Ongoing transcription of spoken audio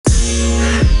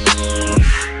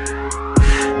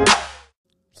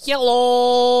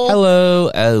Hello.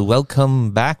 Hello.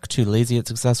 Welcome back to Lazy Yet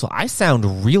Successful. I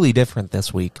sound really different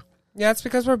this week. Yeah, it's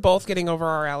because we're both getting over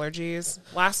our allergies.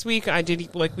 Last week, we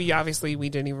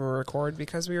didn't even record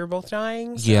because we were both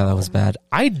dying. So. Yeah, that was bad.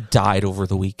 I died over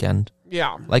the weekend.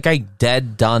 Yeah. Like I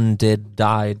died. You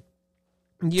dead.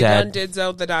 done did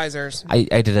so the dizers.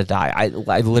 I did a die. I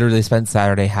literally spent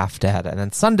Saturday half dead. And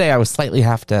then Sunday I was slightly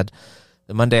half dead.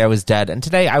 The Monday I was dead. And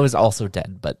today I was also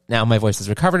dead. But now my voice is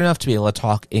recovered enough to be able to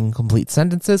talk in complete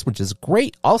sentences, which is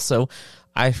great. Also,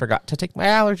 I forgot to take my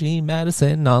allergy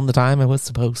medicine on the time I was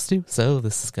supposed to. So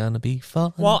this is going to be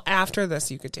fun. Well, after this,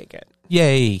 you could take it.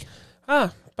 Yay.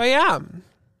 But yeah.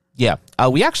 Yeah.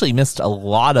 We actually missed a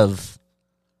lot of...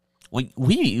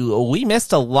 We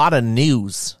missed a lot of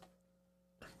news.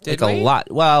 Did like we? A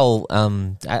lot. Well,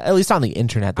 at least on the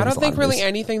internet. I don't think really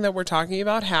anything that we're talking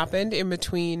about happened in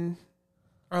between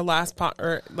our last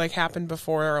happened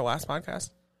before our last podcast.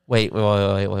 Wait.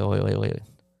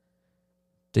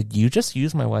 Did you just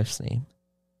use my wife's name?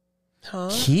 Huh?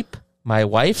 Keep my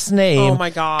wife's name Oh my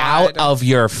God. out of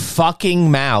your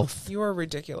fucking mouth. You are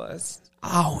ridiculous.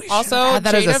 Oh, we Also, should've had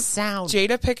that as Jada, a sound.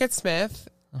 Jada Pinkett Smith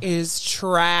is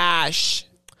trash.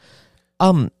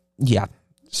 Yeah.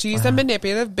 She's a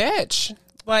manipulative bitch.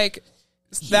 Like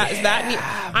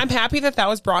I'm happy that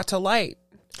was brought to light.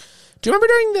 Do you remember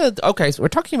during okay, so we're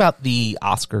talking about the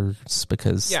Oscars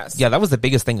because Yes. Yeah, that was the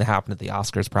biggest thing that happened at the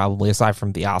Oscars probably aside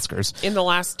from the Oscars. In the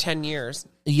last 10 years.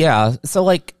 Yeah, so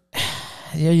like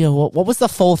yeah, what was the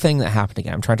full thing that happened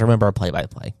again? I'm trying to remember a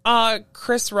play-by-play.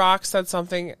 Chris Rock said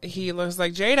something. He looks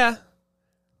like Jada.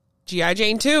 G.I.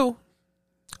 Jane 2.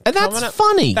 And that's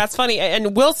funny. That's funny.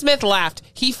 And Will Smith laughed.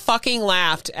 He fucking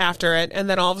laughed after it. And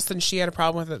then all of a sudden she had a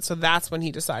problem with it. So that's when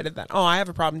he decided that, I have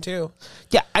a problem too.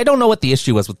 Yeah, I don't know what the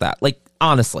issue was with that. Like,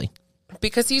 honestly.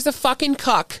 Because he's a fucking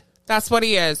cuck. That's what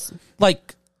he is.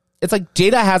 Like, it's like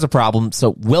Jada has a problem,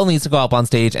 so Will needs to go up on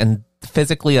stage and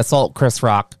physically assault Chris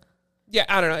Rock. Yeah,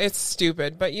 I don't know. It's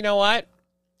stupid. But you know what?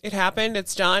 It happened.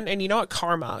 It's done. And you know what?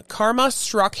 Karma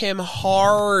struck him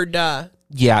hard.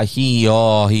 Yeah, he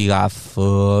got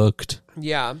fucked.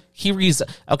 Yeah.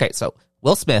 Okay, so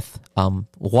Will Smith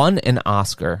won an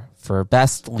Oscar for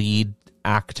Best Lead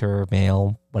Actor,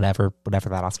 Male, whatever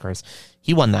that Oscar is.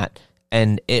 He won that,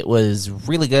 and it was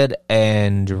really good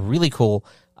and really cool.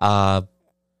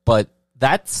 But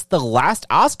that's the last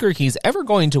Oscar he's ever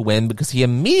going to win because he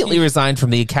immediately resigned from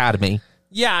the Academy.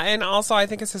 Yeah, and also I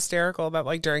think it's hysterical that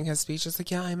like during his speech, it's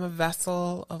like, yeah, I'm a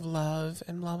vessel of love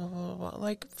and blah, blah, blah, blah.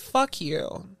 Like, fuck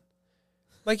you.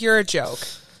 Like, you're a joke.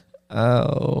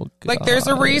 Oh, God. Like, there's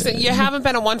a reason. You haven't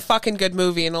been in one fucking good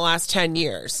movie in the last 10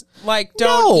 years. Like,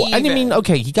 don't even. And I mean,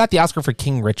 okay, he got the Oscar for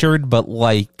King Richard, but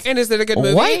like... And is it a good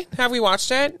movie? What? Have we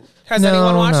watched it? Has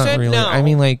anyone watched it? Really. No. I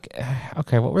mean, like,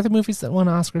 okay, what were the movies that won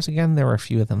Oscars again? There were a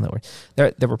few of them that were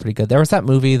pretty good. There was that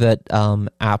movie that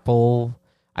Apple...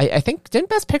 I think, didn't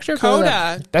Best Picture go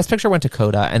Coda. Best Picture went to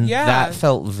Coda, and that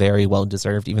felt very well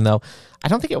deserved, even though I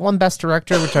don't think it won Best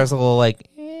Director, which I was a little like,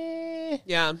 eh.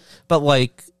 Yeah. But,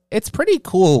 like, it's pretty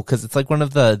cool, because it's, like, one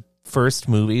of the first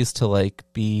movies to, like,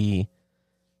 be...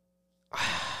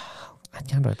 How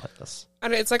do I put this?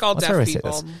 And it's, like, all deaf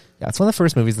people. Yeah, it's one of the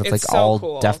first movies that's, It's like, so all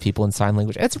cool. deaf people in sign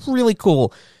language. It's really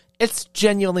cool. It's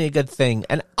genuinely a good thing.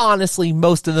 And honestly,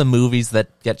 most of the movies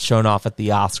that get shown off at the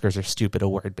Oscars are stupid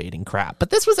award baiting crap. But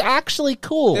this was actually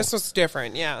cool. This was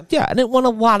different, yeah. Yeah, and it won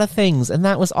a lot of things, and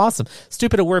that was awesome.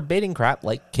 Stupid award baiting crap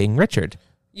like King Richard.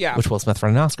 Yeah. Which Will Smith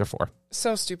won an Oscar for.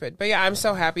 So stupid. But yeah, I'm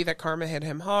so happy that karma hit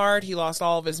him hard. He lost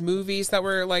all of his movies that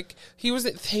were like, he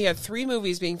had 3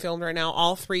 movies being filmed right now.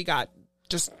 All 3 got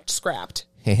just scrapped.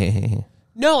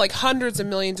 No, like hundreds of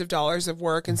millions of dollars of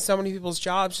work and so many people's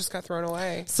jobs just got thrown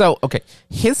away. So, okay,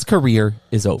 his career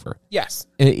is over. Yes.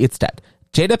 It's dead.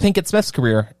 Jada Pinkett Smith's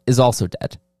career is also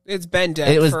dead. It's been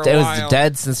dead It was for a while.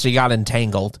 dead since she got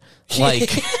entangled.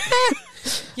 Like,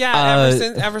 yeah,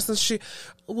 ever since she,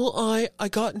 I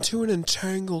got into an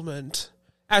entanglement.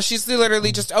 As she's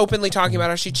literally just openly talking about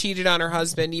how she cheated on her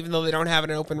husband, even though they don't have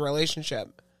an open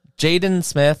relationship. Jaden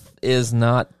Smith is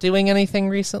not doing anything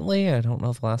recently. I don't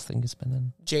know the last thing he's been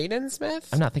in. Jaden Smith?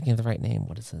 I'm not thinking of the right name.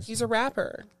 What is his? He's a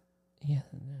rapper. Yeah.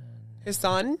 His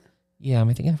son? Yeah, am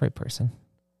I thinking of the right person?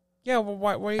 Yeah, well,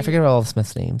 what are you... I forget all of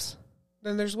Smith's names.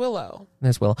 Then there's Willow.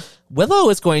 There's Willow. Willow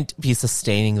is going to be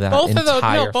sustaining that both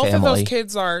entire of those family.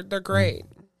 kids they're great.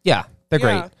 Yeah, they're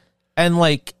great. And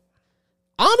like,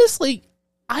 honestly,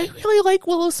 I really like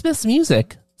Willow Smith's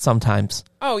music sometimes.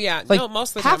 Oh yeah, like, no,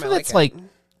 most of the half time of it's like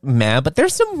meh, but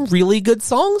there's some really good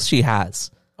songs she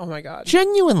has. Oh my god,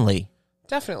 genuinely,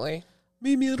 definitely.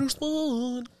 Meet me at her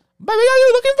spawn. Baby, are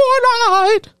you looking for a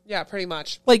ride? Yeah, pretty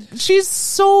much. Like, she's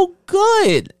so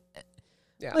good.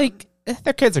 Yeah. Like,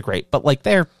 their kids are great, but like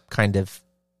they're kind of,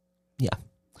 yeah.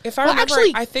 If I remember,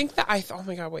 actually, I think that oh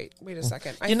my God, wait a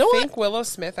second. I know think Willow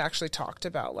Smith actually talked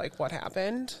about like what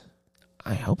happened.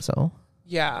 I hope so.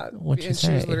 Yeah. What'd you and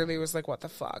say? she literally was like, what the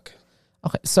fuck?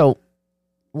 Okay, so,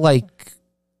 like,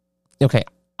 okay,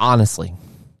 honestly,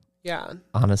 Yeah.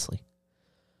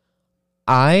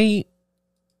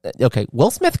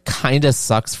 Will Smith kind of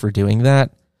sucks for doing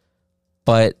that,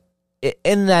 but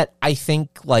in that I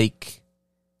think, like,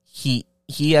 he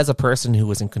as a person who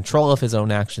was in control of his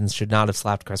own actions should not have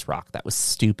slapped Chris Rock. That was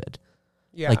stupid.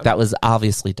 Yeah. Like, that was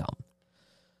obviously dumb.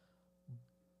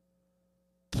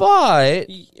 But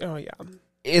Oh, yeah.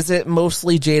 is it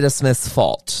mostly Jada Smith's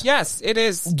fault? Yes, it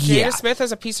is. Yeah. Jada Smith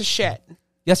is a piece of shit.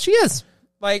 Yes, she is.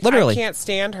 Like, Literally. I can't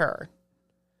stand her.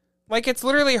 Like, it's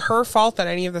literally her fault that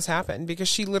any of this happened because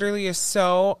she literally is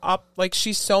so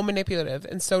she's so manipulative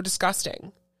and so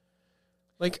disgusting.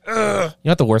 Like, ugh. You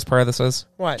know what the worst part of this is?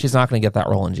 What? She's not going to get that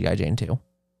role in G.I. Jane 2.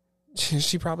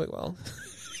 She probably will.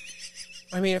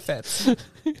 I mean, it fits.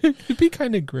 It'd be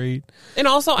kind of great. And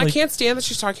also, I can't stand that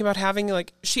she's talking about having,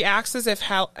 like, she acts as if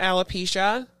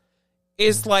alopecia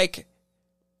is, like,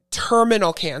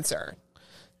 terminal cancer.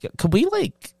 Could we,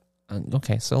 like,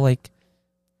 okay, so, like,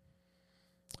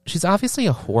 she's obviously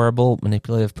a horrible,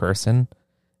 manipulative person.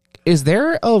 Is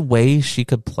there a way she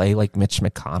could play, like, Mitch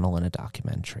McConnell in a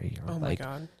documentary? Or, Oh, my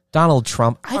God. Donald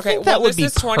Trump? I think that would be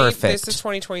perfect. This is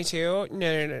 2022.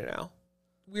 No.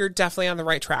 We're definitely on the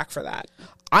right track for that.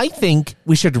 I think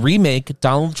we should remake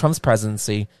Donald Trump's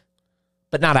presidency,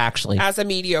 but not actually. As a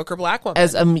mediocre black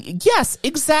woman. Yes,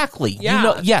 exactly.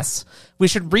 Yeah. Yes. We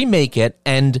should remake it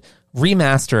and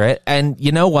remaster it. And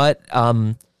you know what?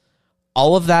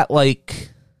 All of that, like,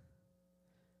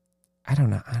 I don't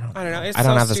know. It's I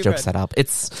don't so have this joke stupid. set up.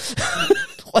 It's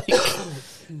like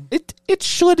it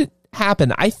should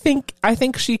happen. I think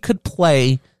she could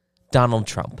play Donald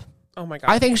Trump. Oh my God.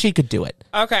 I think she could do it.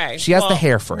 Okay. She has the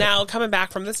hair for it. Now, coming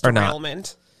back from this Or not.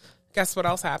 derailment, guess what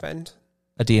else happened?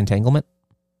 A de-entanglement?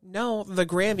 No, the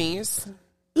Grammys.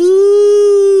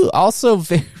 Ooh, also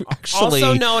very actually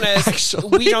Also known as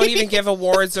we don't even give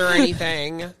awards or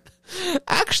anything.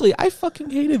 Actually, I fucking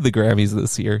hated the Grammys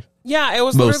this year. Yeah, it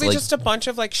was Mostly. literally just a bunch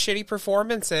of like shitty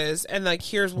performances and like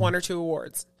here's 1 or 2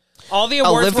 awards. All the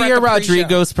awards Olivia were at the pre-show.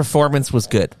 Rodrigo's performance was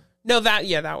good. No, that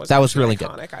was actually really good.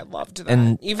 iconic. I loved that.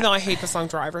 And- even though I hate the song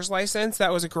Driver's License,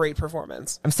 that was a great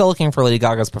performance. I'm still looking for Lady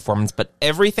Gaga's performance, but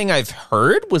everything I've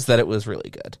heard was that it was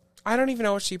really good. I don't even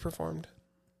know what she performed.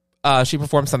 She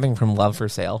performed something from Love for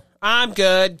Sale. I'm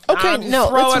good. Okay,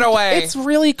 throw it away. It's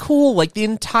really cool. Like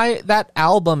that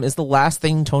album is the last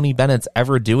thing Tony Bennett's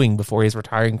ever doing before he's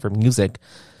retiring from music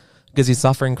because he's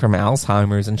suffering from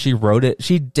Alzheimer's, and she wrote it.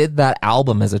 She did that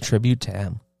album as a tribute to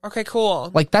him. Okay,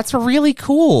 cool. Like, that's really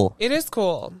cool. It is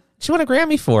cool. She won a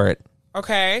Grammy for it.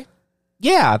 Okay.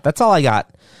 Yeah, that's all I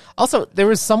got. Also, there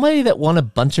was somebody that won a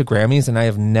bunch of Grammys, and I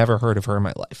have never heard of her in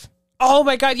my life. Oh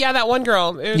my God, yeah, that one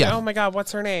girl. Yeah. Oh my God,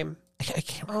 what's her name? I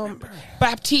can't remember.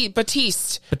 Baptiste.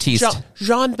 Batiste.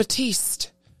 Jean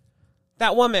Baptiste.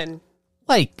 That woman.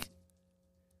 Like,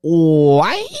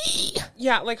 why?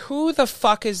 Yeah, like who the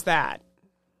fuck is that?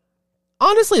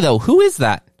 Honestly, though, who is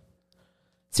that?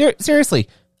 Seriously,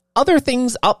 other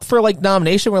things up for, like,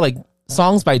 nomination were, like,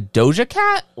 songs by Doja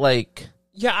Cat? Like,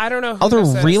 Yeah, I don't know who other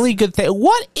this is. really good things.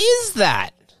 What is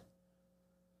that?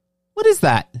 What is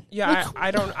that? Yeah,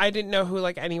 Like, I didn't know who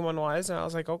like anyone was, and I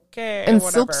was like, okay, and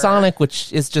whatever. Silk Sonic,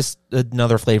 which is just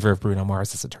another flavor of Bruno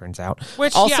Mars, as it turns out,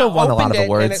 Which also won a lot of opened it,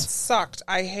 awards. and it sucked.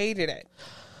 I hated it.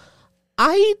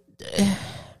 I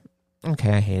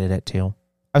hated it too.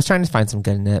 I was trying to find some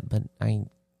good in it, but I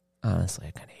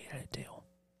honestly kind of hated it too.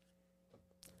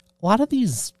 A lot of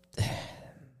these,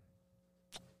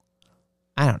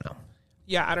 I don't know.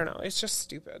 Yeah, I don't know. It's just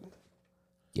stupid.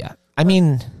 Yeah, I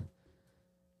mean,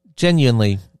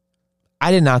 genuinely,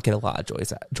 I did not get a lot of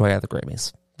joy out of the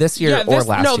Grammys this year or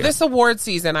last year. This award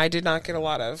season, I did not get a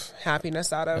lot of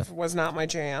happiness out of. Was not my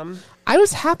jam. I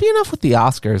was happy enough with the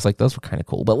Oscars; like those were kind of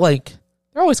cool, but like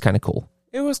they're always kind of cool.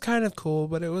 It was kind of cool,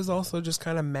 but it was also just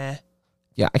kind of meh.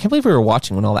 Yeah, I can't believe we were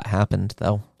watching when all that happened,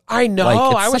 though. I know.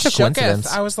 Like, it's I was such a shook.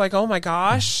 coincidence. I was like, oh my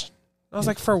gosh. I was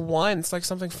like, for once, like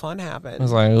something fun happened. I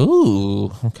was like, ooh,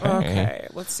 okay. Okay,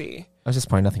 let's see. I was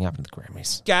disappointed nothing happened at the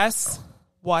Grammys. Guess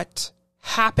what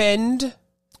happened?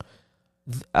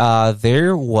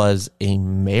 There was a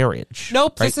marriage.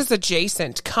 Nope, right? this is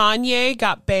adjacent. Kanye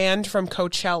got banned from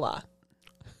Coachella.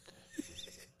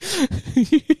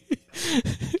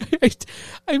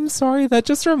 I'm sorry, that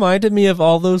just reminded me of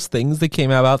all those things that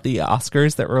came out about the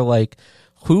Oscars that were like,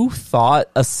 Who thought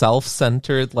a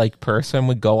self-centered like person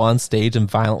would go on stage and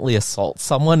violently assault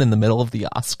someone in the middle of the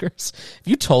Oscars? If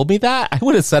you told me that, I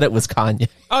would have said it was Kanye.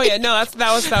 Oh yeah, no,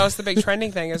 that was the big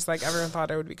trending thing. Is like everyone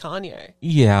thought it would be Kanye.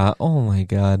 Yeah. Oh my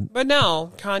God. But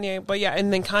no, Kanye. But yeah,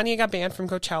 and then Kanye got banned from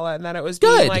Coachella, and then it was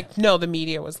Good. being like, no, the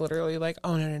media was literally like,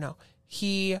 oh no.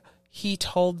 He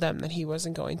told them that he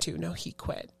wasn't going to. No, he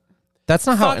quit. That's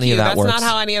not how Fuck any you. of that That's works. not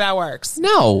how any of that works.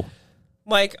 No.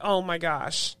 Like, oh my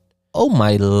gosh. Oh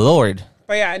my Lord.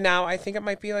 But yeah, now I think it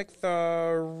might be like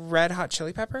the Red Hot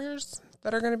Chili Peppers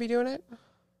that are going to be doing it.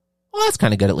 Well, that's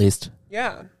kind of good at least.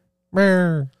 Yeah.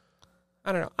 Brr.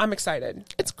 I don't know. I'm excited.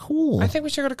 It's cool. I think we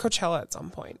should go to Coachella at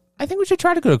some point. I think we should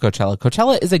try to go to Coachella.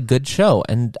 Coachella is a good show,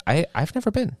 and I've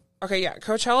never been. Okay, yeah.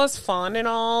 Coachella's fun and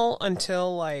all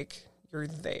until, like, you're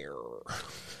there.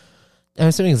 I'm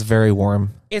assuming it's very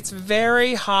warm. It's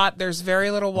very hot. There's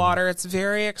very little water. It's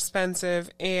very expensive.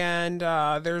 And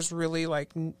there's really,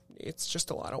 like, it's just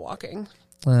a lot of walking.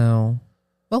 Oh.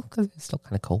 Well, because it's still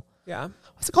kind of cool. Yeah.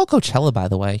 What's it called? Coachella, by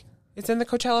the way? It's in the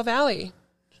Coachella Valley.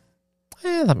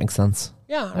 That makes sense.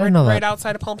 Yeah, I didn't know that. right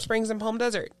outside of Palm Springs and Palm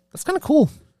Desert. That's kind of cool.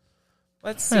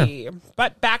 Let's see.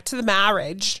 But back to the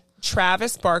marriage.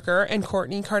 Travis Barker and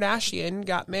Kourtney Kardashian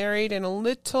got married in a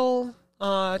little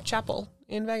chapel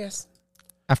in Vegas.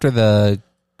 After the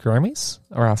Grammys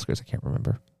or Oscars? I can't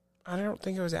remember. I don't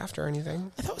think it was after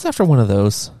anything. I thought it was after one of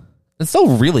those. It's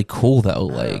still really cool, though.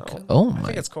 Like, oh I my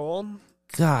think it's cool.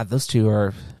 God, those two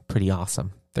are pretty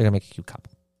awesome. They're going to make a cute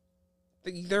couple.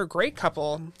 They're a great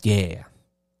couple. Yeah.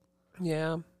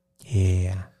 Yeah.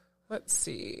 Yeah. Let's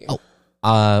see.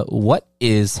 What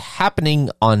is happening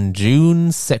on June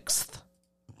 6th?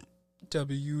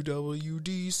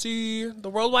 WWDC, the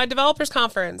Worldwide Developers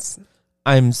Conference.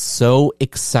 I'm so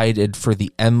excited for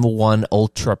the M1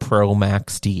 Ultra Pro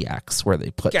Max DX, where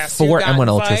they put Guess four who got M1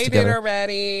 Ultras invited together.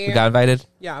 already. We got invited?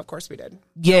 Yeah, of course we did.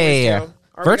 Yeah. Always do.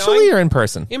 Are we Virtually going? or in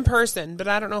person? In person, but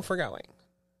I don't know if we're going.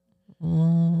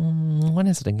 When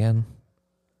is it again?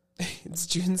 It's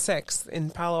June 6th in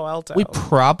Palo Alto. We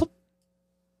probably...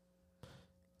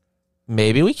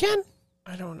 Maybe we can?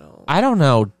 I don't know. I don't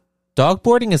know. Dog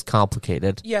boarding is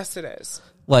complicated. Yes, it is.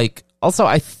 Like, also,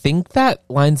 I think that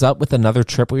lines up with another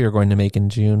trip we are going to make in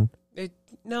June.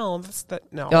 No.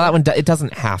 No, that one, it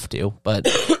doesn't have to, but...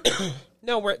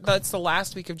 No, that's the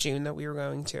last week of June that we were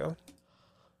going to.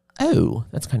 Oh,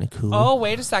 that's kind of cool. Oh,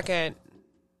 wait a second.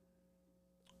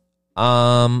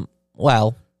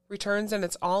 Well... Returns in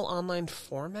its all online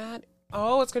format?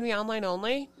 Oh, it's going to be online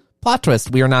only? Plot twist,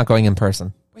 we are not going in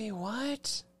person. Wait,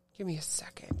 what? Give me a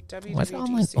second. What's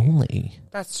online WWDC. only?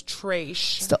 That's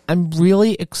trash. Still, I'm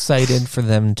really excited for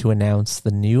them to announce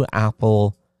the new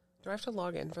Apple Do I have to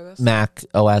log in for this? Mac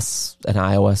OS and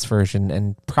iOS version,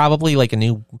 and probably like a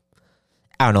new,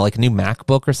 I don't know, like a new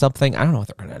MacBook or something. I don't know what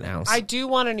they're going to announce. I do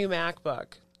want a new MacBook.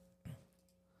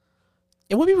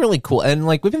 It would be really cool. And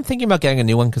like, we've been thinking about getting a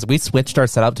new one because we switched our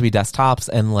setup to be desktops,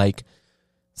 and like,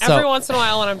 so, Every once in a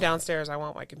while when I'm downstairs, I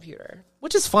want my computer.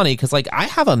 which is funny because like I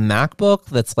have a MacBook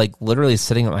that's like literally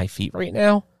sitting at my feet right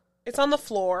now. It's on the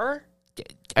floor.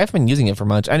 I haven't been using it for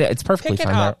much. It's perfectly Pick it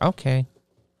fine up. there. Okay.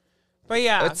 But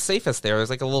yeah. It's safest there. There's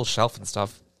like a little shelf and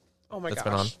stuff Oh my that's gosh.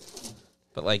 been on.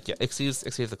 But like, yeah, excuse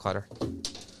the clutter.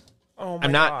 Oh my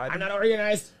I'm god. not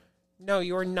organized. No,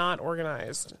 you're not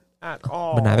organized at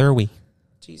all. But neither are we.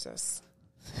 Jesus.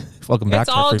 Welcome back It's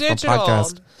to our all Free Form digital.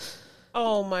 podcast.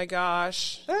 Oh my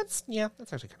gosh. That's actually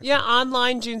kind of Yeah,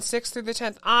 online June 6th through the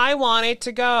 10th. I wanted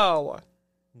to go.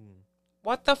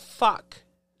 What the fuck?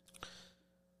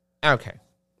 Okay.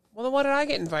 Well, then what did I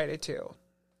get invited to?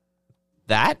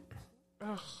 That?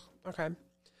 Ugh, okay.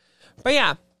 But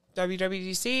yeah,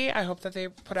 WWDC. I hope that they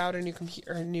put out a new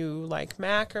computer, a new like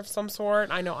Mac of some sort.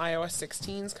 I know iOS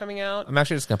 16 is coming out. I'm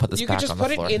actually just gonna put this You back could just on put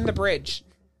the floor. it in the bridge.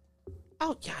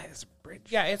 Oh yeah, it's a bridge.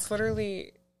 Yeah, it's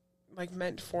literally like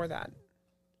meant for that.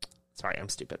 Sorry, I'm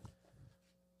stupid.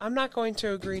 I'm not going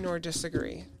to agree nor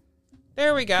disagree.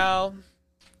 There we go.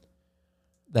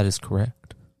 That is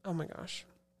correct. Oh my gosh.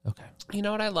 Okay. You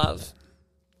know what I love?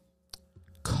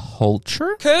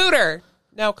 Culture? Cooter.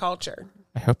 No culture.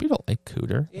 I hope you don't like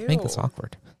cooter. Make this Ew.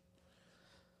 awkward.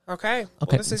 Okay. Okay.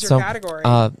 Well, this is your so, category.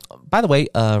 by the way,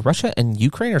 Russia and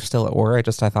Ukraine are still at war. I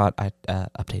thought I'd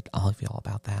update all of you all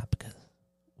about that because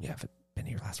we haven't been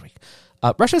here last week.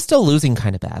 Russia's still losing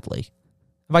kind of badly.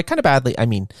 By kind of badly, I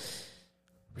mean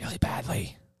really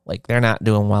badly. Like, they're not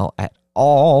doing well at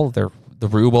all. The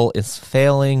ruble is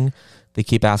failing. They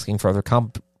keep asking for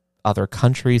other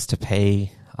countries to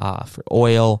pay for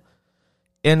oil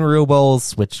in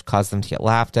rubles, which caused them to get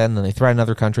laughed at. And then they threaten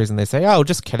other countries and they say, oh,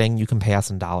 just kidding, you can pay us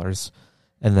in dollars.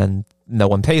 And then no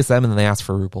one pays them and then they ask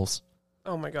for rubles.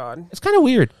 Oh my god. It's kind of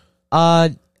weird.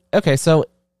 Okay, so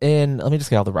let me just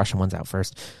get all the Russian ones out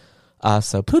first.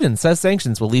 So Putin says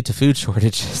sanctions will lead to food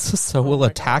shortages. So will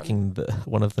attacking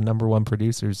one of the number one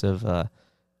producers of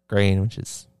grain, which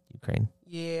is Ukraine.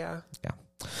 Yeah.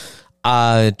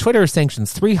 Twitter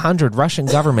sanctions 300 Russian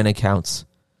government accounts.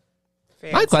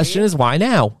 Fancy. My question is, why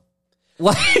now?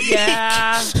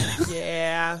 Yeah.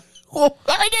 Well,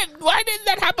 why didn't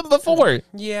that happen before?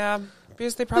 Yeah,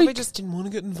 because they probably just didn't want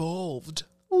to get involved.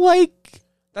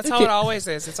 That's how it always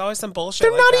is. It's always some bullshit.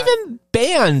 They're not even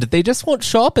banned. They just won't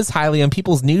show up as highly on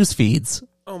people's news feeds.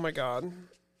 Oh my god.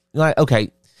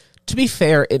 Okay, to be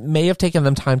fair, it may have taken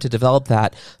them time to develop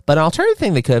that, but an alternative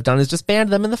thing they could have done is just banned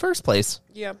them in the first place.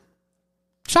 Yeah.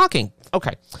 Shocking.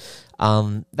 Okay.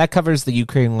 That covers the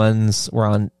Ukraine ones. We're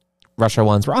on Russia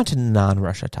ones. We're on to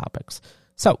non-Russia topics.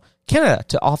 So, Canada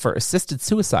to offer assisted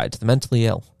suicide to the mentally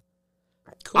ill.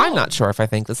 Cool. I'm not sure if I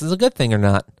think this is a good thing or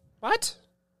not. What?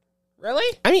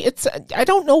 Really? I mean, I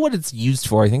don't know what it's used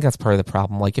for. I think that's part of the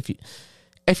problem. Like,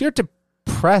 if you're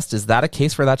depressed, is that a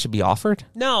case where that should be offered?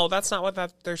 No, that's not what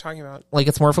they're talking about. Like,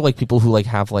 it's more for like people who like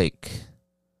have like,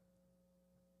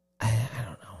 I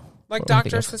don't know, like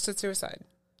doctor-assisted suicide.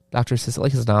 Doctor-assisted,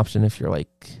 like, is an option if you're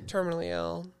like terminally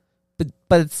ill.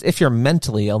 But it's if you're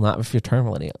mentally ill, not if you're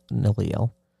terminally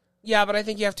ill. Yeah, but I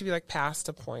think you have to be like past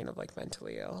a point of like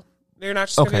mentally ill. You're not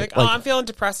just gonna be like, oh, I'm feeling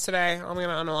depressed today. I'm gonna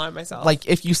unalive myself. Like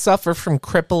if you suffer from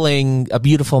crippling A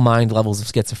Beautiful Mind levels of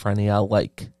schizophrenia,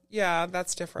 like yeah,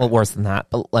 that's different. Well, worse than that,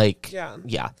 but like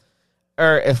yeah.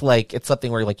 Or if like it's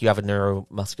something where like you have a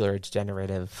neuromuscular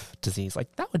degenerative disease,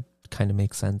 like that would kind of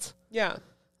make sense. Yeah.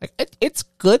 Like it's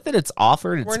good that it's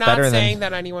offered. It's We're not better saying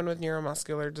that anyone with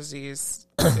neuromuscular disease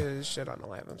should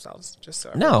unalive themselves. Just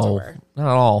so everyone's aware. Not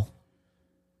at all.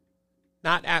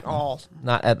 Not at all.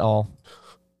 Not at all.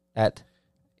 At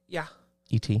yeah.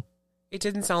 E.T. It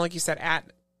didn't sound like you said at.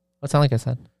 What sound like I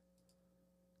said?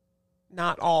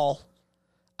 Not all.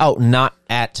 Oh, not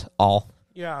at all.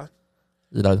 Yeah.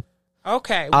 No.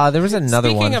 Okay. There was another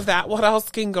one. Speaking of that, what else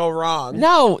can go wrong?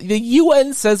 No, the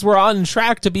UN says we're on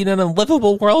track to be in an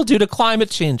unlivable world due to climate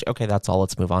change. Okay, that's all.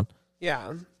 Let's move on.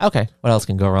 Yeah. Okay, what else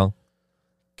can go wrong?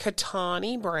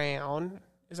 Katani Brown.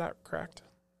 Is that correct?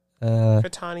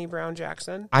 Katani Brown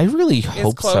Jackson. I really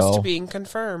hope so. Is close to being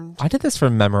confirmed. I did this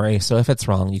from memory, so if it's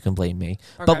wrong, you can blame me.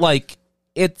 Okay. But like,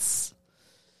 it's...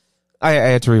 I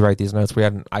had to rewrite these notes. We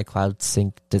had an iCloud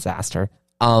sync disaster.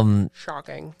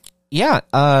 Shocking. Yeah,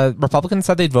 Republicans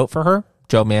said they'd vote for her.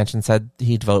 Joe Manchin said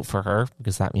he'd vote for her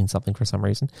because that means something for some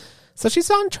reason. So she's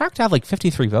on track to have like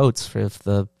 53 votes for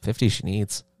the 50 she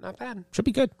needs. Not bad. Should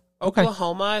be good.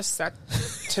 Oklahoma is set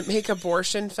to make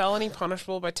abortion felony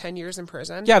punishable by 10 years in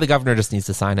prison. Yeah, the governor just needs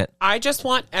to sign it. I just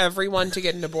want everyone to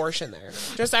get an abortion there.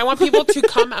 I want people to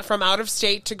come from out of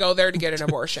state to go there to get an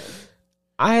abortion.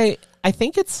 I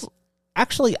think it's...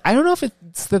 Actually, I don't know if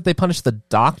it's that they punish the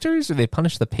doctors or they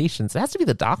punish the patients. It has to be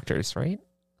the doctors, right?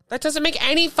 That doesn't make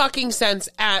any fucking sense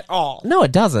at all. No,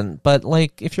 it doesn't. But,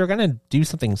 like, if you're going to do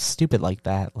something stupid like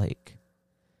that, like,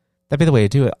 that'd be the way to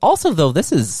do it. Also, though,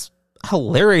 this is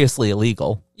hilariously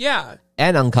illegal. Yeah.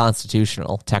 And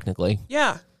unconstitutional, technically.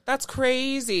 Yeah, that's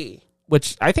crazy.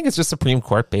 Which I think is just Supreme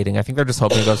Court baiting. I think they're just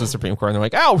hoping it goes to the Supreme Court and they're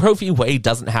like, oh, Roe v. Wade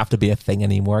doesn't have to be a thing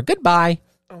anymore. Goodbye.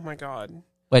 Oh, my God.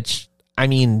 Which, I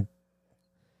mean...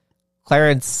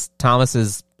 Clarence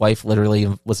Thomas's wife literally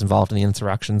was involved in the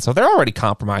insurrection, so they're already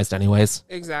compromised anyways.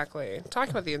 Exactly.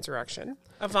 Talking about the insurrection,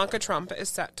 Ivanka Trump is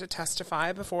set to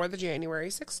testify before the January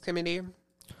 6th committee.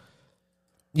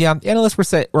 Yeah, analysts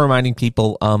were reminding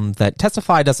people that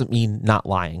testify doesn't mean not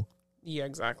lying. Yeah,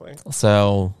 exactly.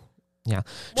 So, yeah.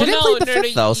 She didn't plead the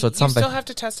fifth, though, so it's something. You still have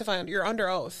to testify. You're under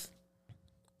oath.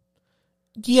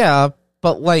 Yeah,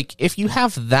 but, like, if you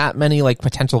have that many, like,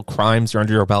 potential crimes you're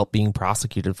under your belt being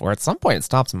prosecuted for, at some point it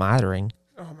stops mattering.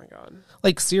 Oh, my God.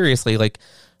 Like, seriously, like,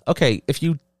 okay, if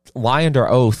you lie under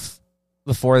oath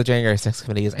before the January 6th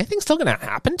committee, is anything still going to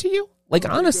happen to you? Like,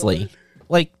 honestly.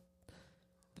 Like,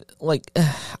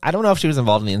 I don't know if she was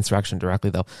involved in the insurrection directly,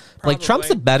 though. Probably. Like, Trump's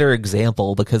a better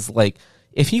example because, like,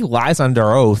 if he lies under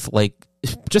oath, like,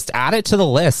 just add it to the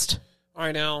list.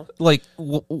 I know. Like,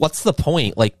 what's the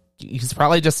point? Like, he's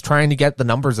probably just trying to get the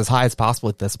numbers as high as possible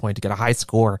at this point to get a high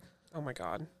score. Oh, my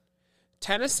God.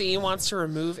 Tennessee wants to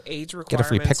remove age requirements get a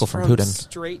free pickle from Putin.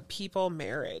 Straight people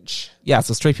marriage. Yeah,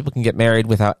 so straight people can get married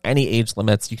without any age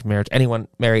limits. You can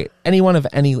marry anyone of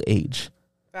any age.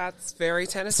 That's very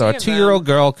Tennessee. So a 2-year-old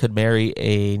girl could marry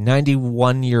a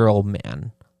 91-year-old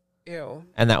man. Ew.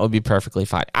 And that would be perfectly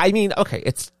fine. I mean, okay,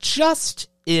 it's just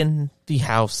in the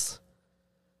House.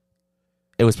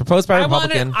 It was proposed by a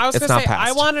Republican. It's not passed.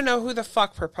 I want to know who the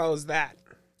fuck proposed that.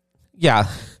 Yeah.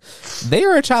 They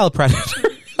are a child predator.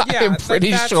 Yeah, I'm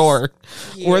pretty that's- sure.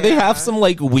 Or they yeah. have some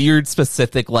like weird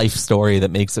specific life story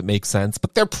that makes it make sense,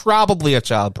 but they're probably a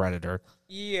child predator.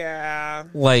 Yeah.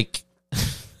 Like,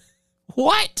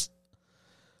 what?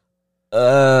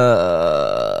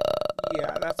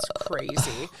 Yeah, that's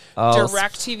crazy. Oh,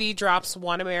 DirecTV drops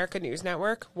One America News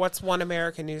Network. What's One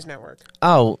America News Network?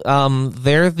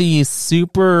 They're the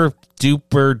super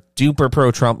duper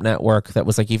pro Trump network that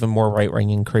was like even more right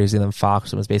wing and crazy than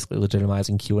Fox and was basically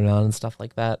legitimizing QAnon and stuff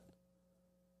like that.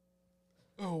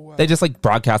 Oh, wow. They just like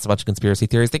broadcast a bunch of conspiracy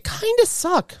theories. They kind of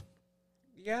suck.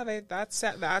 Yeah, that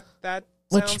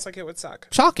Which- sounds like it would suck.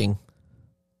 Shocking.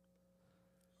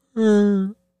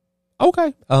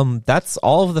 Okay. That's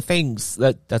all of the things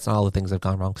that's not all the things that have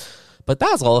gone wrong, but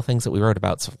that's all the things that we wrote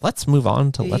about. So let's move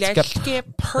on to let's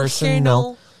get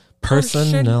personal.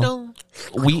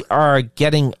 We are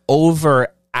getting over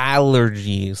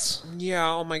allergies. Yeah,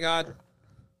 oh my god.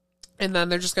 And then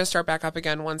they're just going to start back up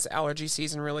again once allergy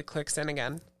season really clicks in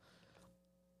again.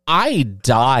 I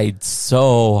died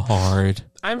so hard.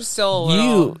 I'm still a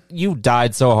little- You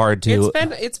died so hard too.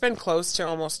 It's been close to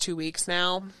almost 2 weeks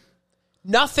now.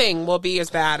 Nothing will be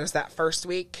as bad as that first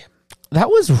week. That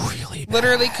was really bad.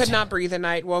 Literally could not breathe at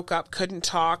night, woke up, couldn't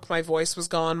talk, my voice was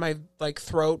gone, my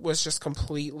throat was just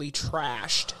completely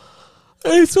trashed.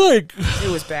 It's like It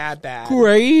was bad.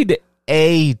 grade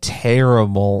A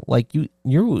terrible. Like you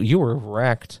were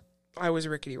wrecked. I was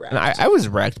rickety wrecked. And I was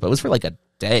wrecked, but it was for like a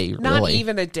day, Not really.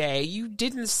 even a day. You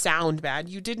didn't sound bad.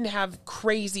 You didn't have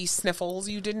crazy sniffles.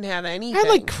 You didn't have anything. I had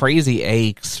like crazy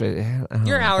aches. I don't know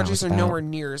Your what that was allergies are about. nowhere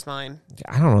near as mine.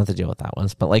 I don't know what the deal with that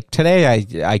was, but like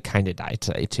today, I kind of died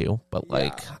today too. But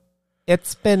like,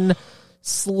 it's been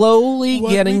slowly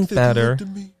getting better.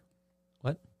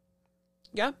 What?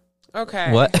 Yeah.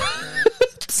 Okay. What?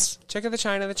 Chicken the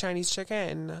China, the Chinese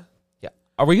chicken. Yeah.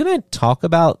 Are we gonna talk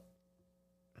about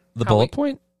the How bullet we-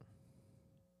 point?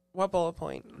 What bullet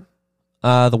point?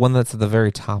 The one that's at the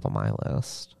very top of my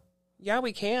list. Yeah,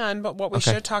 we can, but what we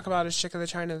Okay. should talk about is Chicken the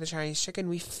China, the Chinese chicken.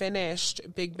 We finished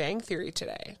Big Bang Theory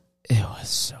today. It was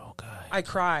so good. I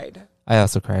cried I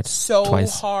also cried so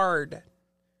twice. hard.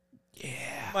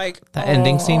 Yeah. Like, The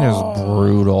ending scene is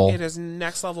brutal. It is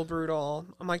next level brutal.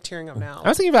 I'm like tearing up now. I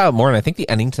was thinking about it more, and I think the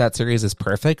ending to that series is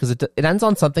perfect because it ends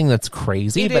on something that's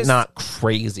crazy, It but is- not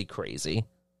crazy.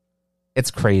 It's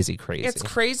crazy. It's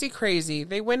crazy.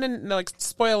 They went in, like,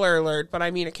 spoiler alert, but I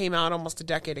mean, it came out almost a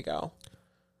decade ago.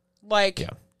 Like, Yeah.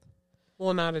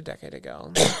 well, not a decade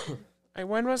ago.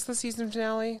 When was the season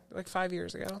finale? Like 5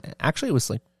 years ago. Actually, it was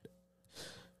like,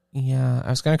 yeah, I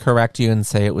was going to correct you and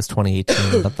say it was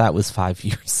 2018, but that was 5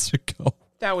 years ago.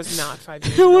 That was not 5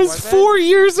 years It ago, was 4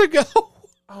 years ago.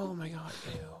 Oh my god,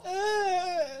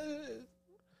 ew.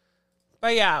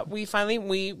 But yeah, we finally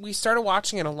we started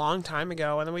watching it a long time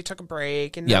ago, and then we took a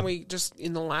break, and then Yep. we just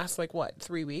in the last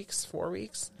 3 weeks, 4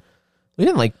 weeks, We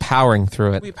didn't like powering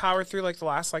through it. we powered through like the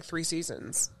last 3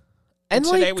 seasons. And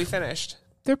Today like, we finished.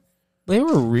 they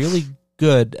were really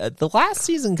good. The last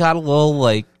season got a little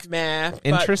like Meh, but,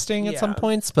 interesting at some yeah.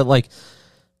 points, but like,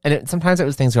 and sometimes it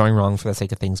was things going wrong for the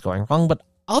sake of things going wrong, but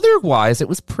otherwise it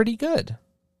was pretty good,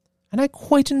 and I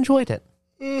quite enjoyed it.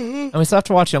 Mm-hmm. And we still have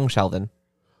to watch Young Sheldon,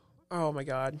 Oh my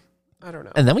god, I don't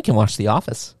know. and then we can watch The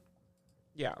Office,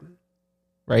 Yeah,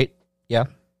 right? Yeah.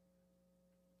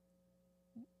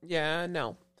 yeah,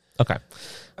 no. Okay.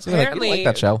 So you're like, you Apparently, like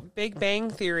that show? Big Bang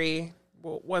Theory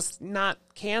was not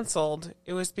canceled.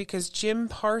 It was because Jim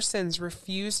Parsons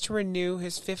refused to renew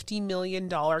his $50 million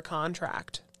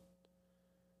contract.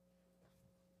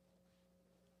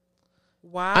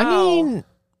 Wow. I mean,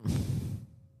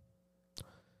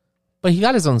 but he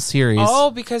got his own series.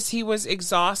 oh, because he was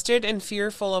exhausted and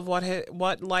fearful of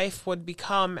what life would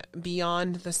become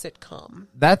beyond the sitcom.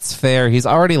 That's fair. He's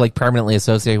already like permanently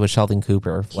associated with Sheldon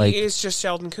Cooper. Like, He is just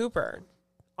Sheldon Cooper.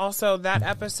 Also, that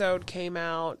episode came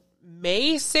out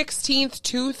May 16th,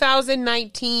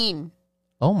 2019.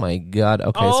 oh my god.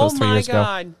 Okay, so it's 3 years ago.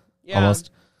 God. Yeah.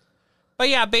 Almost. But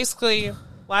yeah, basically,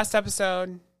 last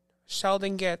episode,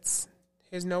 Sheldon gets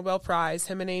his Nobel Prize.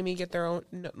 Him and Amy get their own,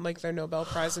 their Nobel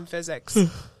Prize in physics.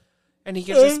 And he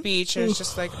gives a speech, and it's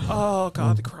just like, oh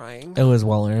god, the crying. It was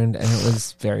well earned, and it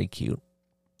was very cute.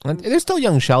 And there's still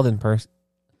young Sheldon,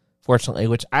 fortunately,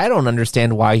 which I don't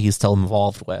understand why he's still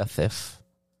involved with. If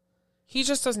He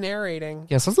just does narrating.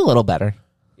 yes, it's a little better.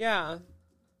 Yeah.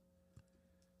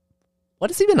 What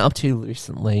has he been up to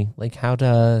recently? Like,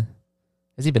 has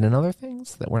he been in other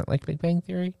things that weren't like Big Bang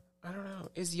Theory? I don't know.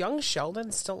 Is young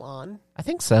Sheldon still on? I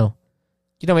think so.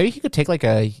 You know, maybe he could take like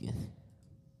a.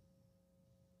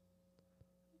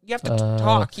 You have to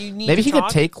talk. You need Maybe to he talk.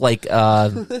 could take like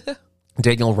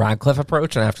Daniel Radcliffe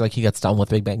approach, and after like he gets done with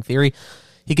Big Bang Theory,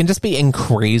 he can just be in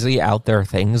crazy out there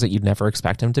things that you'd never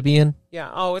expect him to be in.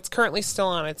 Yeah. Oh, it's currently still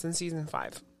on. It's in season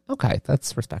 5. Okay,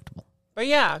 that's respectable. But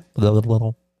yeah,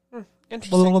 Little.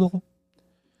 interesting.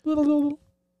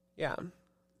 Yeah. I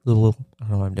don't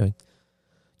know what I'm doing.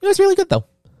 It was really good though.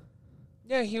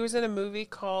 Yeah, he was in a movie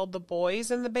called The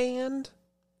Boys in the Band.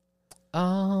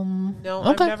 No, No,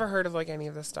 okay. I've never heard of like any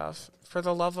of this stuff. For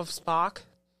the Love of Spock.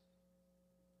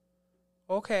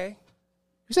 Okay.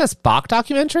 You said a Spock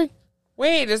documentary?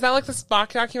 Wait, is that like the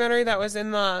Spock documentary that was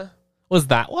in the... Was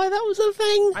that why that was a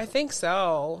thing? I think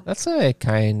so. That's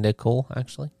kind of cool,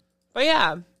 actually. But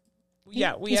yeah.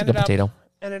 Yeah, we He's a good potato.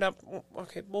 ended up...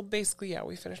 Okay, well, basically, yeah,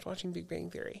 we finished watching Big Bang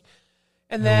Theory.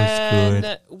 And That was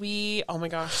then we... Oh my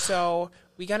gosh, so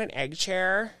we got an egg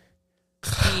chair.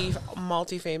 The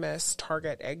multi-famous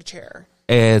Target egg chair.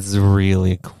 It's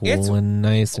really cool It's and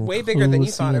nice and way bigger than you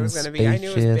cozy thought it and was gonna be. I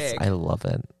knew it was spacious. big. I love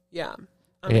it. Yeah.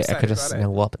 I'm I excited could just about it.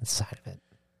 snuggle up inside of it.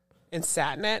 And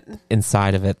sat in it.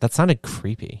 Inside of it. That sounded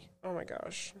creepy. Oh my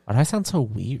gosh. Why do I sound so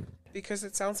weird? Because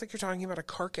it sounds like you're talking about a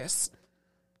carcass.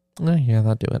 Oh, yeah,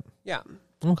 that'll do it. Yeah.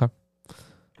 Okay.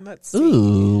 Let's see.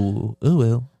 Ooh.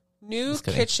 New Just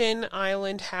kidding. kitchen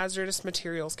island hazardous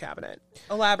materials cabinet.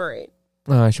 Elaborate.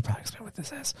 Oh, I should probably explain what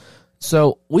this is.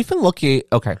 So we've been looking.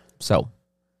 Okay, so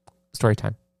story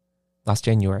time. Last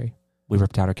January, we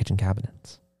ripped out our kitchen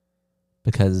cabinets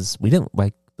because we didn't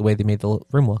like the way they made the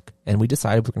room look, and we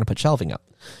decided we're going to put shelving up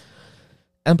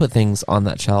and put things on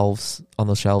those shelves,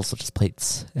 such as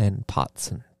plates and pots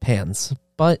and pans.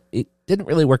 But it didn't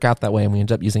really work out that way, and we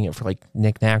ended up using it for like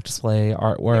knick-knack display,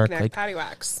 artwork, Knick-knack, like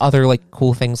paddywhacks. other like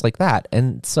cool things like that.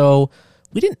 And so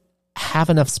we didn't have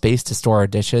enough space to store our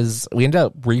dishes. We ended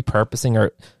up putting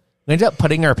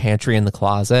our pantry in the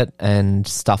closet and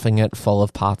stuffing it full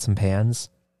of pots and pans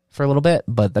for a little bit,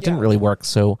 but that didn't Yeah. really work.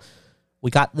 So we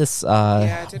got this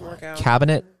Yeah, it didn't work out.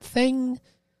 cabinet thing.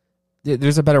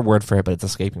 There's a better word for it, but it's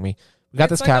escaping me. We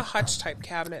got It's this like a hutch type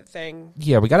cabinet thing.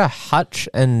 Yeah, we got a hutch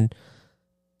and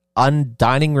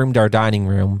dining room to our dining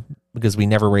room because we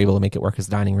never were able to make it work as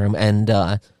a dining room, and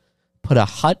put a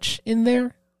hutch in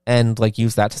there and like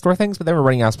use that to store things, but then we're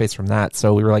running out of space from that.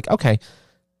 So we were like, okay,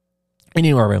 we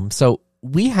need more room. So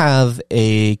we have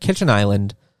a kitchen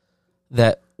island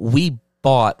that we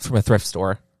bought from a thrift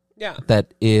store Yeah.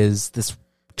 that is this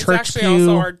It's church actually pew.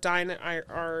 also our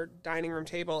dining room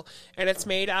table, and it's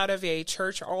made out of a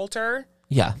church altar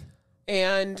Yeah.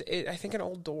 and I think an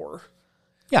old door.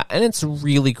 Yeah, and it's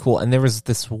really cool. And there was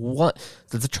this one,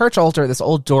 so it's a church altar, this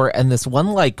old door, and this one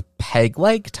like peg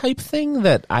leg type thing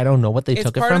that I don't know what they It's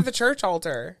took it part from. of the church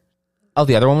altar. Oh,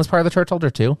 the other one was part of the church altar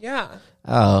too? Yeah.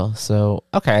 Oh, so,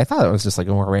 okay. I thought it was just like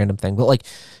a more random thing, but like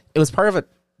it was part of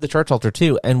the church altar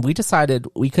too. And we decided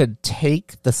we could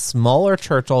take the smaller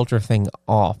church altar thing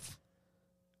off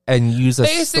and use a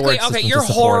Basically, storage system you're to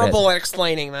support horrible it. at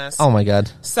explaining this. Oh my God.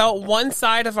 So one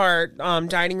side of our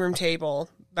dining room table,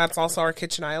 that's also our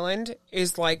kitchen island,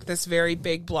 is like this very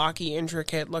big, blocky,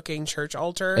 intricate-looking church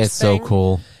altar. It's thing. so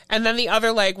cool. And then the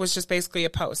other leg was just basically a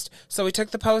post. So we took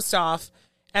the post off,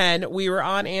 and we were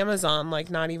on Amazon like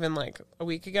not even like a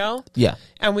week ago, Yeah.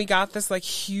 and we got this like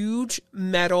huge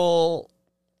metal,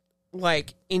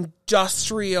 like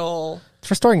industrial It's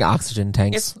for storing oxygen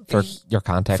tanks It's- for your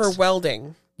context. for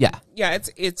welding. Yeah. Yeah,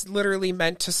 it's literally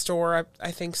meant to store,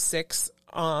 I think, 6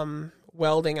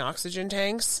 welding oxygen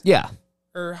tanks. Yeah.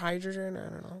 Or hydrogen, I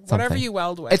don't know. Whatever Something. you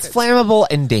weld with. It's flammable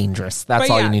and dangerous. That's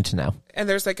But all yeah. you need to know. And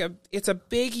there's like it's a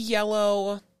big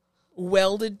yellow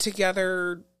welded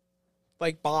together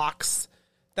like box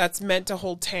that's meant to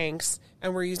hold tanks,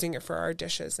 and we're using it for our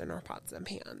dishes and our pots and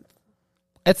pans.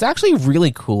 It's actually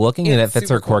really cool looking, and it It's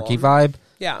fits our super quirky cool. vibe.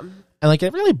 Yeah. And like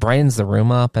it really brightens the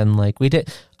room up. And like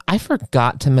I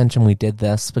forgot to mention we did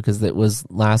this because it was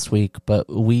last week, but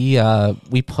we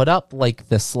put up like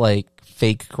this like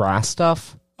fake grass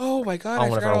stuff Oh my god, on I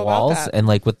one of forgot our all walls, about that. and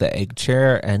like with the egg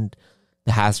chair and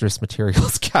the hazardous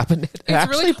materials cabinet. It It's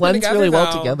actually really blends together, really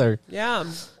well though. together. Yeah.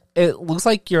 It looks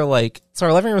like you're like, so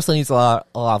our living room still needs a lot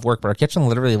of work, but our kitchen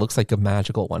literally looks like a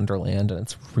magical wonderland, and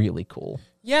it's really cool.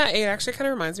 Yeah, it actually kind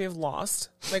of reminds me of Lost,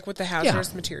 like with the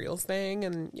hazardous materials thing,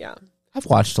 and yeah. I've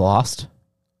watched Lost.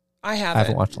 I I haven't.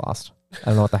 haven't watched Lost. I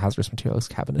don't know what the hazardous materials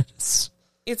cabinet is.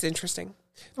 It's interesting.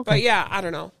 Okay. But yeah, I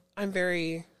don't know. I'm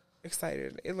very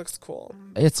excited. It looks cool.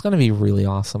 It's going to be really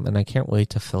awesome, and I can't wait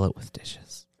to fill it with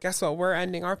dishes. Guess what? We're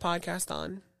ending our podcast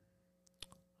on.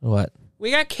 What?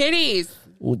 We got kitties.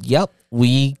 Well, yep,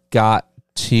 we got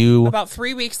 2 About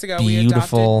 3 weeks ago,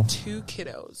 Beautiful. we adopted 2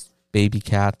 kiddos. baby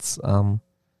cats.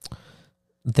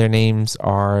 Their names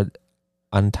are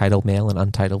untitled male and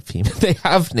untitled female. They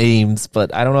have names,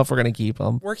 but I don't know if we're going to keep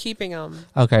them. We're keeping them.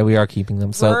 Okay, we are keeping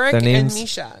them. So Rurik their names and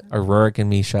Misha. are Rurik and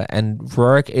Misha. And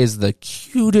Rurik is the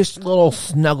cutest little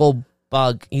snuggle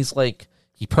bug. He's like,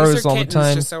 he purrs These are all the kittens,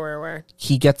 time. just so we're aware.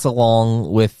 He gets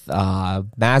along with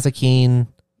Mazikeen,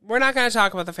 We're not going to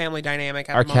talk about the family dynamic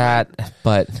at our the moment. cat,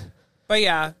 but But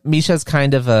yeah, Misha's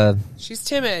kind of a... she's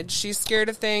timid. She's scared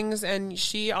of things, and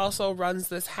she also runs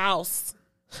this house.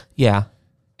 Yeah.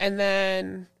 And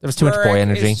then There was too much boy Rurik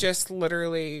energy. is just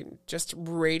literally just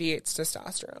radiates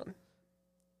testosterone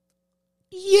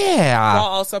Yeah. while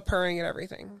also purring at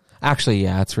everything. Actually,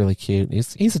 yeah, it's really cute.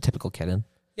 He's a typical kitten.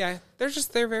 Yeah, they're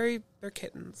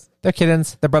kittens. They're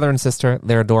kittens. They're brother and sister.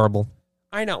 They're adorable.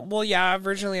 I know. Well, yeah,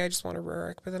 originally I just wanted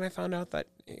Rurik, but then I found out that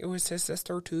it was his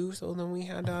sister too, so then we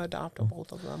had to adopt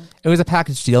both of them. It was a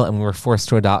package deal, and we were forced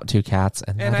to adopt 2 cats,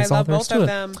 and And that I is all love there is both to of it.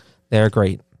 them. They're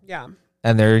great. Yeah.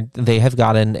 And they have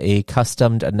gotten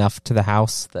accustomed enough to the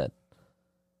house that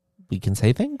we can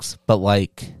say things, but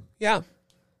like Yeah.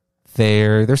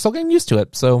 they're still getting used to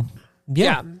it. So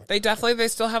yeah. They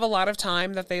still have a lot of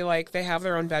time that they have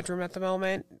their own bedroom at the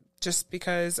moment, just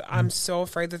because I'm so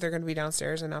afraid that they're going to be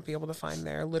downstairs and not be able to find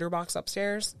their litter box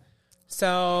upstairs.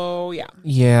 So yeah.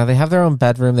 Yeah, they have their own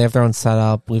bedroom. They have their own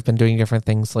setup. We've been doing different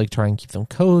things like try and keep them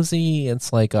cozy.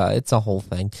 It's like it's a whole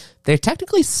thing. They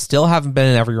technically still haven't been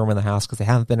in every room in the house because they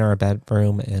haven't been in our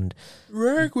bedroom. And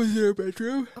Rurik was in our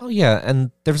bedroom. oh yeah,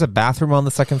 and there's a bathroom on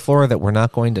the second floor that we're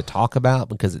not going to talk about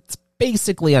because it's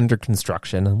basically under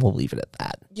construction, and we'll leave it at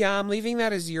that. Yeah, I'm leaving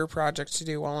that as your project to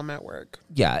do while I'm at work.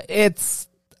 Yeah,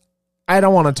 I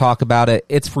don't want to talk about it.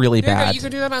 It's really bad. You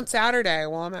could do that on Saturday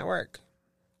while I'm at work.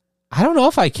 I don't know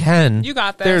if I can. You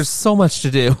got this. There's so much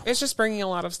to do. It's just bringing a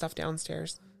lot of stuff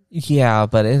downstairs. Yeah,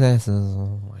 but it is.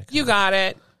 Oh my God. You got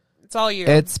it. It's all you.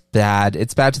 It's bad.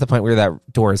 It's bad to the point where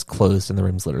that door is closed and the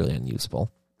room's literally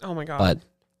unusable. Oh my God.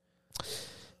 But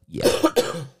yeah.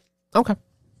 Okay.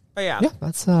 But yeah. Yeah,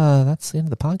 that's the end of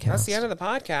the podcast. That's the end of the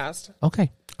podcast.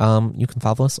 Okay. You can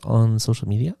follow us on social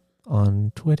media,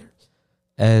 on Twitter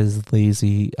as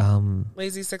Lazy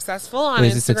Successful. On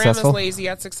Lazy Instagram Successful. as Lazy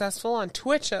at Successful. On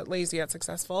Twitch at Lazy at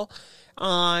Successful.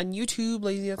 On YouTube,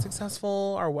 Lazy at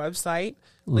Successful. Our website,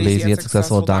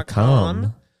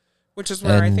 LazyAtSuccessful.com. which is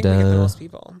where I think we get the most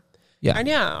people. Yeah. And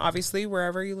yeah, obviously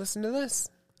wherever you listen to this.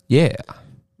 Yeah.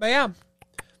 But yeah.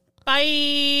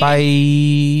 Bye. Bye.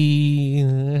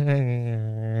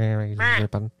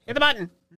 Hit the button.